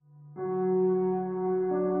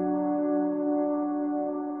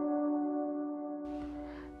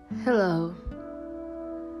Hello,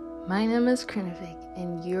 my name is Krinovic,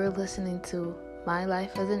 and you're listening to My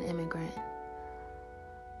Life as an Immigrant.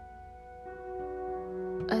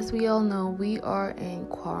 As we all know, we are in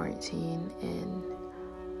quarantine, and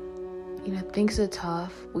things are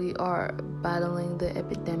tough. We are battling the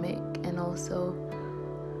epidemic, and also,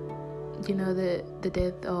 the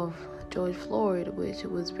death of George Floyd, which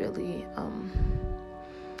was really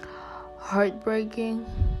heartbreaking.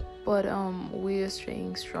 But we are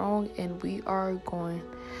staying strong, and we are going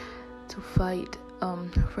to fight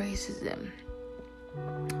racism.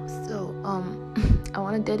 So I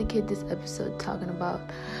want to dedicate this episode talking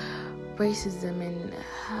about racism and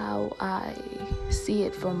how I see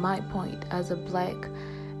it from my point as a Black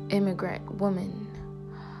immigrant woman.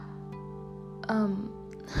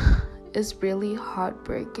 It's really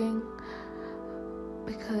heartbreaking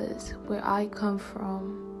because where I come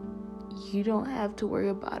from, you don't have to worry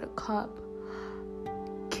about a cop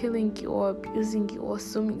killing you or abusing you or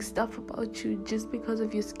assuming stuff about you just because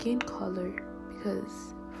of your skin color,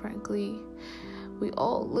 because frankly we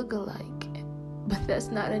all look alike. But that's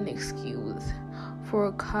not an excuse for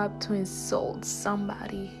a cop to insult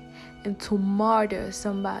somebody and to murder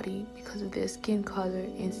somebody because of their skin color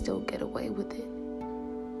and still get away with it,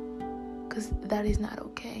 because that is not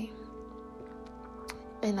okay.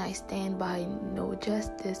 And I stand by no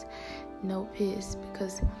justice, no peace,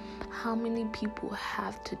 because how many people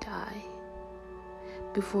have to die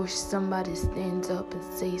before somebody stands up and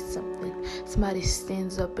says something, somebody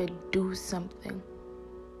stands up and do something?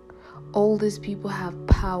 All these people have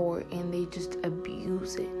power and they just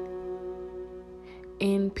abuse it.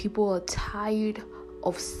 And people are tired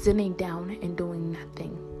of sitting down and doing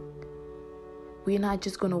nothing. We're not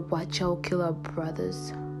just going to watch y'all kill our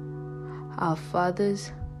brothers, our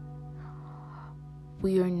fathers.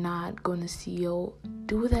 We are not going to see y'all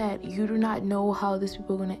do that. You do not know how these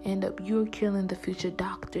people are going to end up. You're killing the future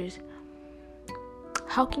doctors.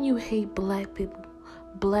 How can you hate Black people,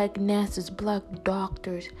 Black nurses, Black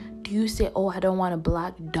doctors? Do you say, I don't want a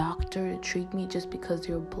Black doctor to treat me just because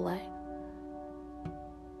you're Black?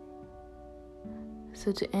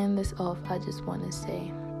 So to end this off, I just want to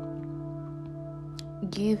say,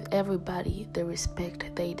 give everybody the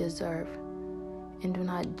respect they deserve, and do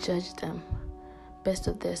not judge them based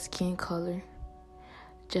on their skin color.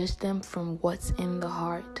 Judge them from what's in the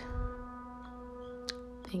heart.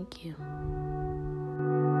 Thank you.